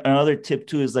 And another tip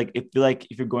too is like if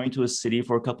you're going to a city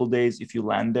for a couple of days, if you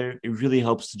land there, it really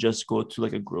helps to just go to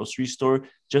like a grocery store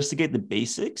just to get the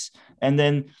basics, and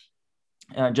then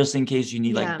just in case you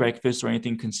need like breakfast or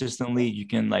anything consistently, you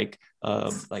can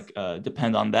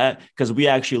depend on that, because we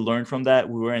actually learned from that.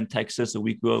 We were in Texas a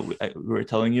week ago. We were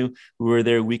telling you we were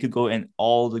there a week ago, and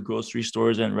all the grocery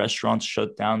stores and restaurants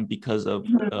shut down because of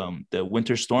the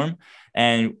winter storm.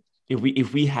 And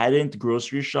if we hadn't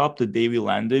grocery shopped the day we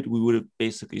landed, we would have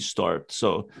basically starved.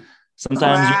 So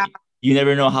sometimes you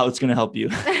never know how it's going to help you.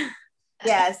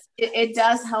 Yes, it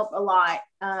does help a lot.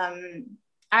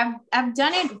 I've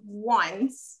done it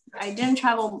once. I didn't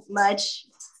travel much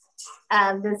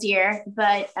this year,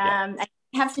 but I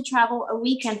have to travel a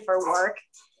weekend for work.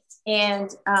 And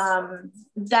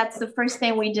that's the first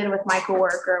thing we did with my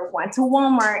coworker. Went to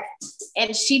Walmart,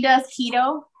 and she does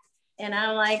keto. And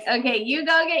I'm like, okay, you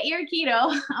go get your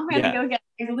keto. I'm going to go get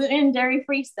gluten,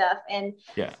 dairy-free stuff. And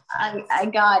I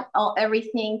got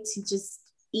everything to just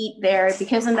eat there,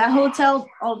 because in that hotel,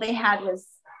 all they had was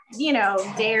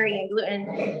dairy and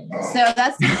gluten. So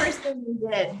that's the first thing we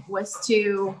did, was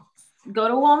to go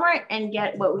to Walmart and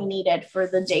get what we needed for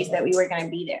the days that we were going to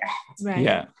be there.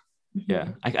 Right. Yeah.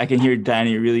 I can hear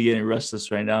Danny really getting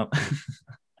restless right now.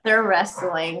 They're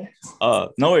wrestling.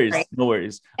 No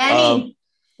worries. Danny,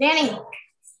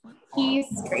 he's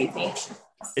crazy.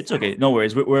 It's okay. No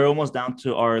worries. We're almost down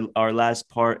to our last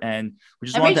part, and we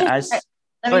just wanted to ask.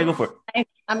 Go for it.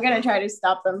 I'm going to try to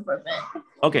stop them for a bit.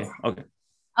 Okay.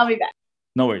 I'll be back.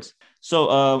 No worries.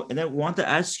 So, and then want to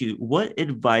ask you, what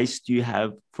advice do you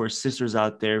have for sisters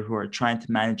out there who are trying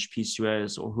to manage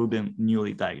PCOS or who've been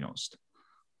newly diagnosed?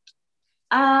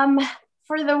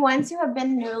 For the ones who have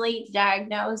been newly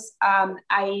diagnosed,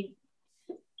 I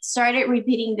started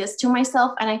repeating this to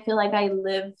myself, and I feel like I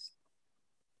live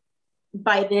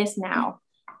by this now.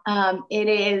 It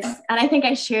is, and I think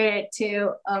I shared it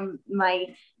to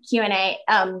my Q&A.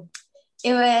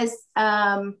 It was,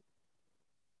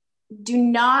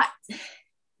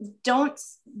 don't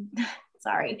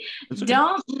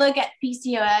look at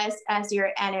PCOS as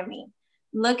your enemy.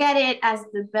 Look at it as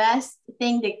the best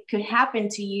thing that could happen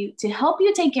to you to help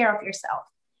you take care of yourself.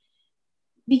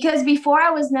 Because before,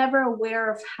 I was never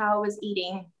aware of how I was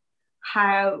eating,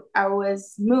 how I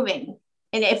was moving.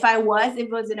 And if I was,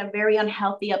 it was in a very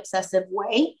unhealthy, obsessive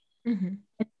way. Mm-hmm.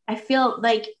 I feel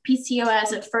like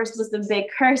PCOS at first was the big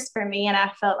curse for me, and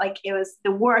I felt like it was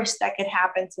the worst that could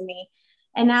happen to me.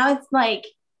 And now it's like,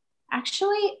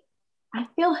 actually, I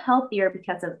feel healthier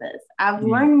because of this. I've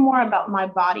learned more about my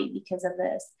body because of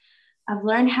this. I've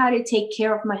learned how to take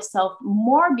care of myself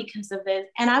more because of this.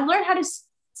 And I've learned how to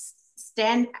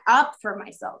stand up for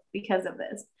myself because of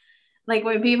this. Like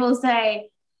when people say,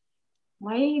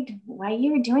 why are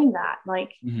you doing that?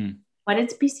 Like, what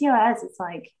is PCOS? It's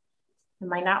like, it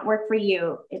might not work for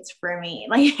you. It's for me.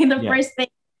 Like the first thing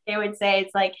they would say,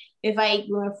 it's like, if I eat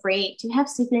gluten-free, do you have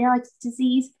celiac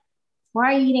disease?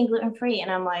 Why are you eating gluten-free?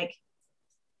 And I'm like,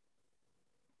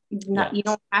 you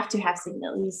don't have to have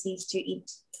celiac disease to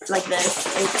eat like this.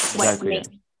 It's what makes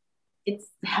it's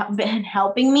been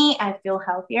helping me. I feel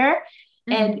healthier.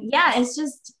 And it's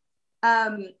just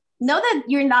know that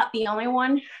you're not the only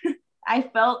one. I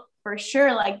felt for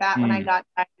sure like that when I got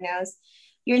diagnosed.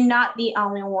 You're not the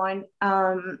only one.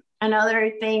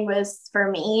 Another thing was for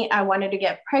me, I wanted to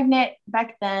get pregnant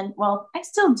back then. Well, I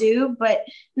still do, but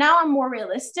now I'm more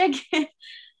realistic.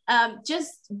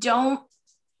 Just don't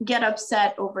get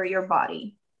upset over your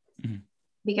body.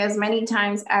 Because many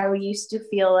times I used to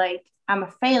feel like I'm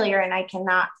a failure and I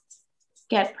cannot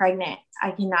get pregnant.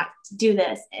 I cannot do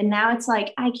this. And now it's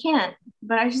like, I can't,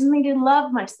 but I just need to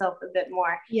love myself a bit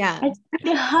more. Yeah. I just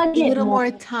need to hug it a little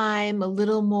more time, a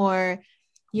little more,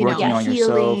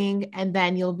 healing, and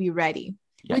then you'll be ready,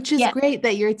 which is great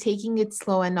that you're taking it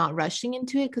slow and not rushing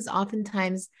into it. Because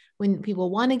oftentimes when people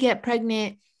want to get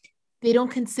pregnant, they don't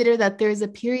consider that there's a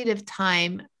period of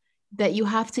time that you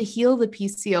have to heal the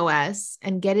PCOS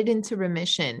and get it into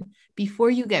remission before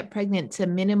you get pregnant to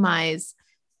minimize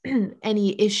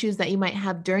any issues that you might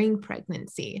have during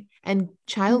pregnancy and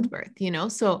childbirth,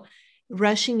 so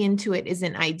rushing into it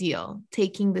isn't ideal.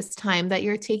 Taking this time that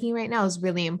you're taking right now is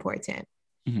really important.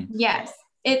 Yes,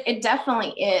 it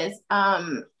definitely is.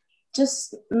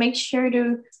 Just make sure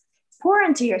to pour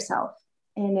into yourself,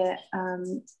 and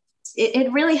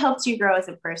it really helps you grow as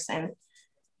a person.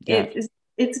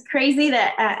 It's crazy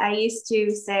that I used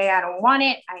to say, I don't want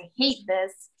it. I hate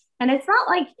this. And it's not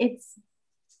like it's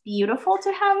beautiful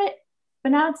to have it,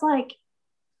 but now it's like,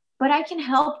 but I can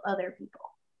help other people.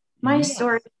 My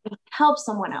story can help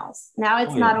someone else. Now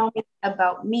it's not only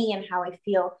about me and how I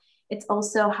feel. It's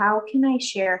also how can I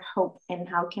share hope and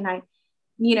how can I,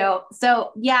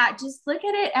 so just look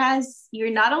at it as you're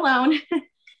not alone.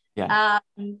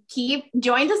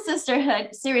 Join the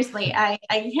sisterhood. Seriously, I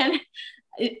can.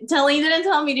 Talene didn't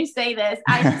tell me to say this.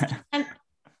 I just can't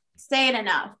say it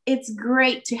enough. It's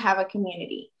great to have a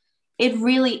community. It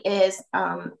really is.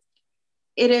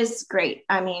 It is great.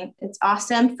 I mean, it's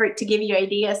awesome to give you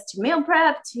ideas to meal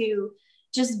prep, to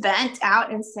just vent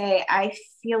out and say, I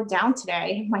feel down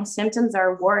today. My symptoms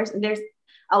are worse. There's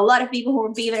a lot of people who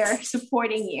will be there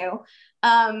supporting you.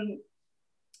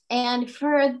 And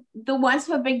for the ones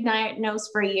who have been diagnosed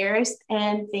for years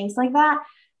and things like that,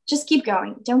 just keep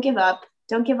going. Don't give up.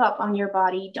 Don't give up on your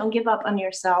body. Don't give up on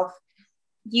yourself.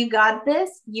 You got this.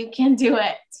 You can do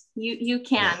it. You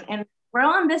can. And we're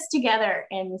on this together.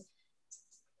 And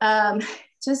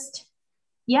just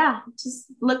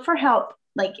look for help.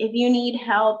 Like if you need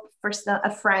help for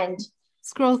a friend,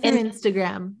 scroll through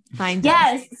Instagram. Find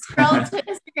scroll to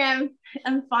Instagram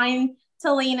and find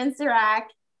Talene and Sirac.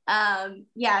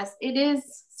 Yes, it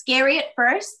is scary at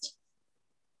first,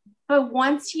 but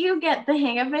once you get the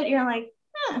hang of it, you're like,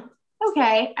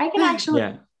 okay, I can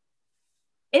actually,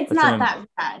 it's not that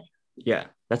bad. Yeah,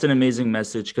 that's an amazing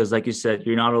message because like you said,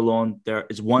 you're not alone.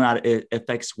 It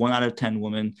affects 1 out of 10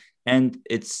 women. And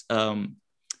it's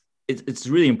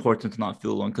really important to not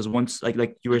feel alone because once,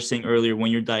 like you were saying earlier,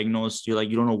 when you're diagnosed, you're like,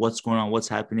 you don't know what's going on, what's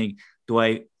happening.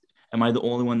 Am I the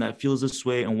only one that feels this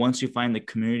way? And once you find the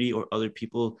community or other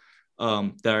people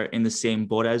that are in the same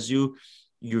boat as you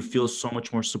feel so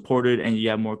much more supported and you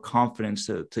have more confidence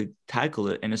to tackle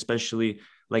it. And especially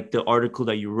like the article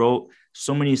that you wrote,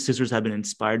 so many sisters have been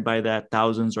inspired by that.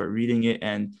 Thousands are reading it,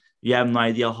 and you have no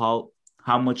idea how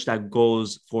much that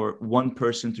goes for one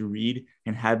person to read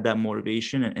and have that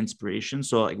motivation and inspiration.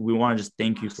 So like, we want to just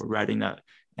thank you for writing that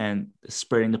and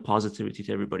spreading the positivity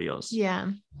to everybody else.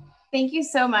 Yeah. Thank you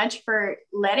so much for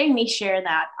letting me share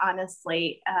that,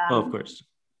 honestly. Of course.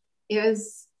 It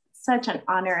was such an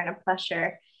honor and a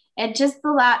pleasure. And just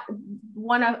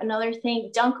another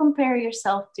thing, don't compare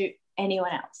yourself to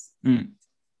anyone else.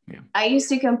 I used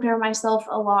to compare myself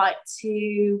a lot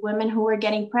to women who were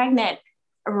getting pregnant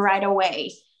right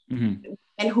away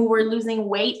and who were losing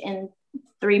weight in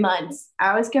 3 months.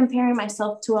 I was comparing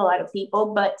myself to a lot of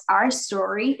people, but our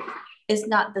story is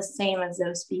not the same as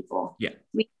those people. Yeah.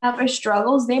 We have our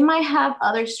struggles. They might have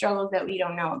other struggles that we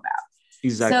don't know about.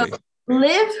 Exactly. So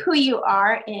live who you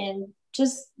are and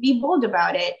just be bold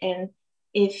about it. And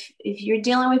if you're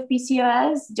dealing with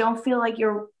PCOS, don't feel like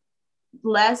you're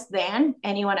less than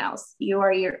anyone else. You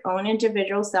are your own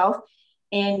individual self.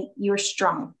 and you're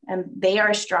strong, and they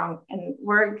are strong, and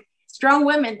we're strong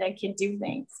women that can do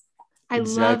things. I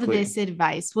love this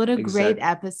advice. What a great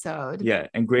episode. Yeah.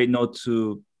 And great note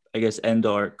to, I guess, end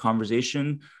our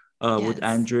conversation with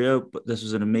Andrea. But this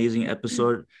was an amazing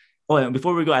episode. Oh, and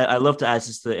before we go, I love to ask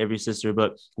this to every sister,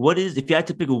 but if you had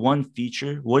to pick one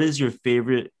feature, what is your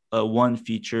favorite one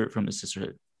feature from the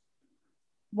sisterhood?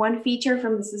 One feature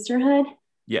from the sisterhood?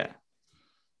 Yeah.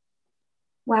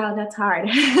 Wow, that's hard.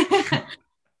 I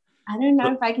don't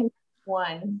know if I can pick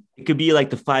one. It could be like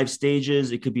the 5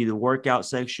 stages. It could be the workout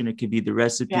section. It could be the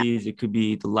recipes. It could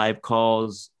be the live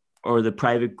calls or the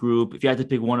private group. If you had to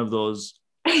pick one of those.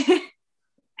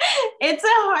 It's a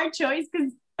hard choice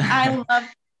because I love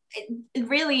it.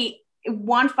 Really,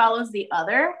 one follows the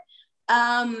other.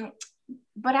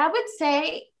 But I would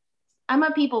say I'm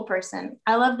a people person.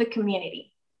 I love the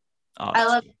community. Oh, I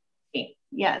love it.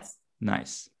 Yes.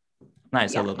 Nice. Yeah.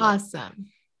 I love that. Awesome.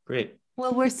 Great.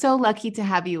 Well, we're so lucky to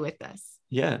have you with us.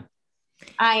 Yeah.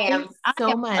 I am.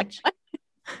 So much.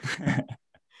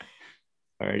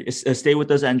 All right. Stay with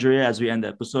us, Andrea, as we end the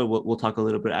episode. We'll talk a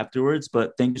little bit afterwards,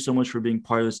 but thank you so much for being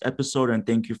part of this episode. And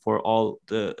thank you for all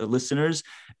the listeners.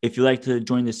 If you'd like to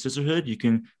join the sisterhood,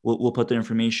 we'll put the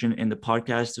information in the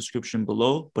podcast description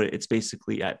below, but it's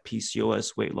basically at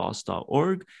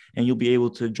PCOSweightloss.org. And you'll be able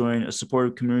to join a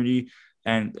supportive community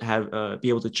and be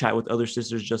able to chat with other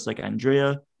sisters just like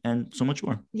Andrea and so much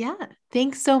more. Yeah.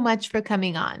 Thanks so much for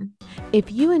coming on.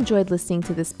 If you enjoyed listening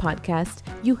to this podcast,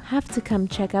 you have to come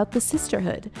check out the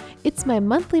Sisterhood. It's my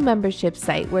monthly membership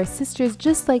site where sisters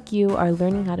just like you are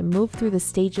learning how to move through the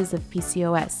stages of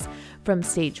PCOS. From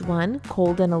stage 1,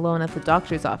 cold and alone at the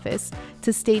doctor's office,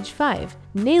 to stage 5,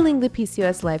 nailing the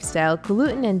PCOS lifestyle,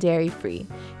 gluten and dairy free.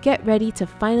 Get ready to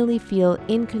finally feel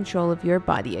in control of your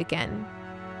body again.